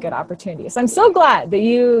been like a good opportunity. So I'm so glad that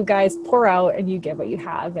you guys pour out and you give what you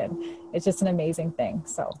have, and it's just an amazing thing.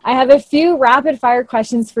 So I have a few rapid fire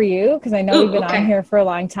questions for you, because I know we've been on here for a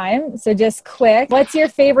long time. So just quick, what's your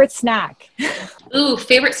favorite snack?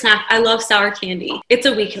 Favorite snack. I love sour candy. It's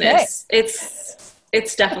a weakness.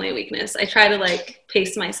 It's definitely a weakness. I try to like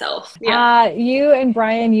pace myself. Yeah. You and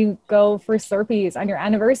Brian, you go for Slurpees on your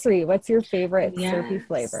anniversary. What's your favorite Slurpee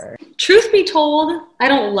flavor? Truth be told, I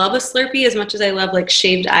don't love a Slurpee as much as I love like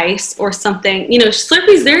shaved ice or something. You know,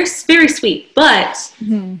 Slurpees, they're very sweet, but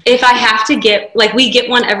if I have to get, like we get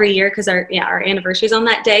one every year because our anniversary is on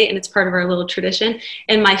that day and it's part of our little tradition.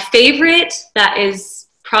 And my favorite that is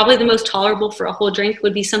probably the most tolerable for a whole drink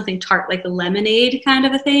would be something tart, like a lemonade kind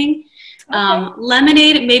of a thing.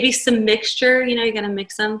 Lemonade, maybe some mixture, you know, you got to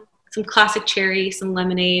mix them. Some classic cherry, some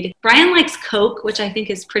lemonade. Brian likes Coke, which I think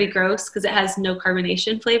is pretty gross because it has no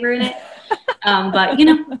carbonation flavor in it. But, you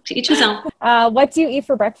know, to each his own. What do you eat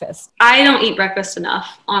for breakfast? I don't eat breakfast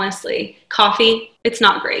enough, honestly. Coffee, it's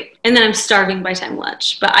not great. And then I'm starving by time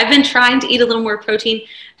lunch. But I've been trying to eat a little more protein.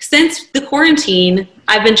 Since the quarantine,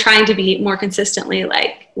 I've been trying to be more consistently,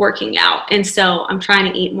 like, working out. And so I'm trying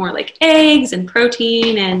to eat more, like, eggs and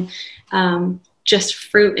protein and just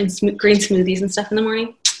fruit and green smoothies and stuff in the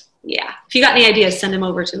morning. Yeah. If you got any ideas, send them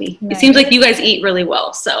over to me. Nice. It seems like you guys eat really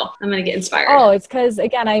well, so I'm going to get inspired. Oh, it's because,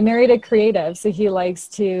 again, I married a creative, so he likes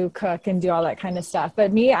to cook and do all that kind of stuff.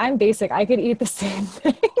 But me, I'm basic. I could eat the same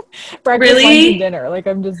thing. Breakfast, lunch, and dinner. Like,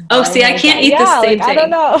 I'm just... Oh, see, I can't eat the same thing. I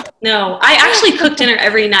don't know. No, I actually cook dinner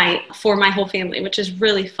every night for my whole family, which is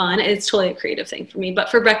really fun. It's totally a creative thing for me.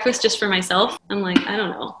 But for breakfast, just for myself, I'm like, I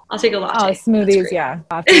don't know. I'll take a latte. Oh, smoothies, yeah.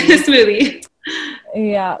 Smoothie.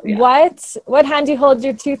 Yeah. What hand do you hold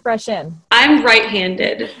your toothbrush in? I'm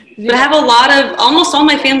right-handed, but I have almost all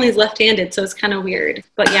my family is left-handed, so it's kind of weird.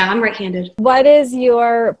 But yeah, I'm right-handed. What is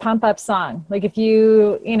your pump-up song? Like if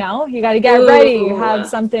you got to get ready, you have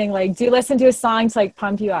something like, do you listen to a song to like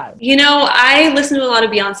pump you up? You know, I listen to a lot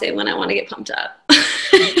of Beyonce when I want to get pumped up.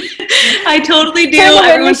 I totally do.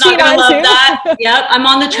 Everyone's not going to love that. Yep. I'm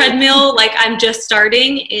on the treadmill. Like I'm just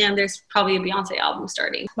starting and there's probably a Beyonce album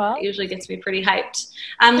starting. Well, it usually gets me pretty hyped.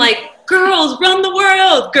 I'm like, girls, run the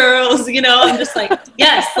world, girls. You know, I'm just like,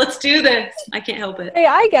 yes, let's do this. I can't help it. Hey,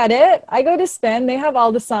 I get it. I go to spin. They have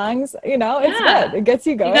all the songs, you know, it's good. It gets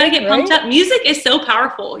you going. You got to get pumped up. Music is so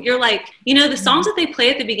powerful. You're like, you know, the songs that they play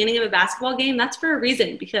at the beginning of a basketball game, that's for a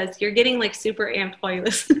reason because you're getting like super amped while you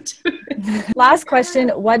listen to it. Last question.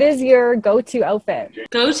 What is your go-to outfit?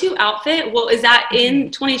 Go-to outfit? Well, is that in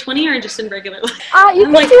 2020 or just in regular life?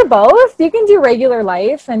 You can do both. You can do regular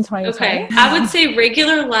life in 2020. Okay. I would say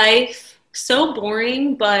regular life, so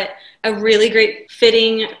boring, but a really great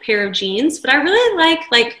fitting pair of jeans. But I really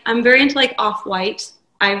like I'm very into like off-white,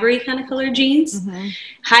 ivory kind of colored jeans,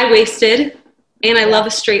 high-waisted, and I love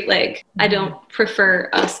a straight leg. I don't prefer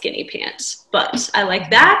a skinny pant, but I like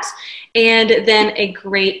that. And then a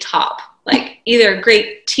great top. Like either a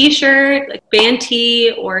great t-shirt, like band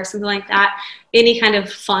tee or something like that. Any kind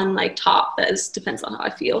of fun like top depends on how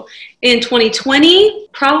I feel. In 2020,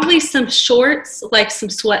 probably some shorts, like some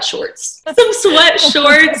sweat shorts. Some sweat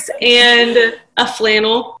shorts and a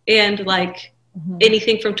flannel and like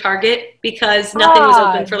anything from Target because nothing was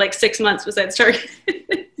open for like 6 months besides Target.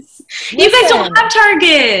 You guys don't have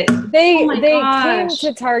Target. They came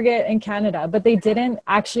to Target in Canada, but they didn't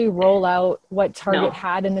actually roll out what Target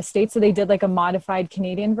had in the States. So they did like a modified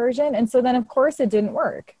Canadian version. And so then of course it didn't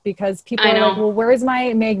work because people are like, well, where's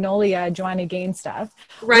my Magnolia Joanna Gaines stuff?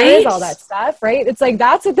 Right. Where's all that stuff? Right. It's like,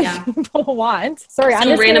 that's what the people want. Sorry.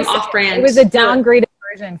 Some random off-brand. It was a downgraded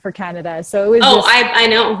version for Canada. So it was I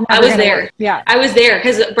know. I was there. Work. Yeah. I was there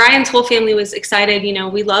because Brian's whole family was excited. You know,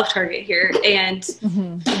 we love Target here. And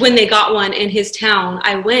when they got one in his town,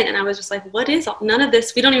 I went and I was just like, what is none of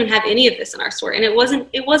this? We don't even have any of this in our store. And it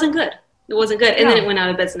wasn't good. It wasn't good. And then it went out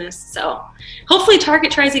of business. So hopefully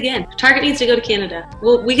Target tries again. Target needs to go to Canada.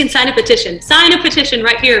 Well, we can sign a petition. Sign a petition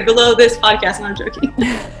right here below this podcast. And I'm joking.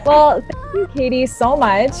 Well, thank you, Katie, so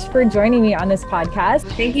much for joining me on this podcast.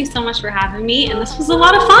 Thank you so much for having me. And this was a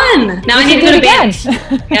lot of fun. Now I need to go to bed.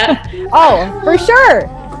 Yeah. Oh, for sure.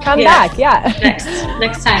 Come back. Yeah.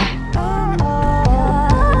 Next time.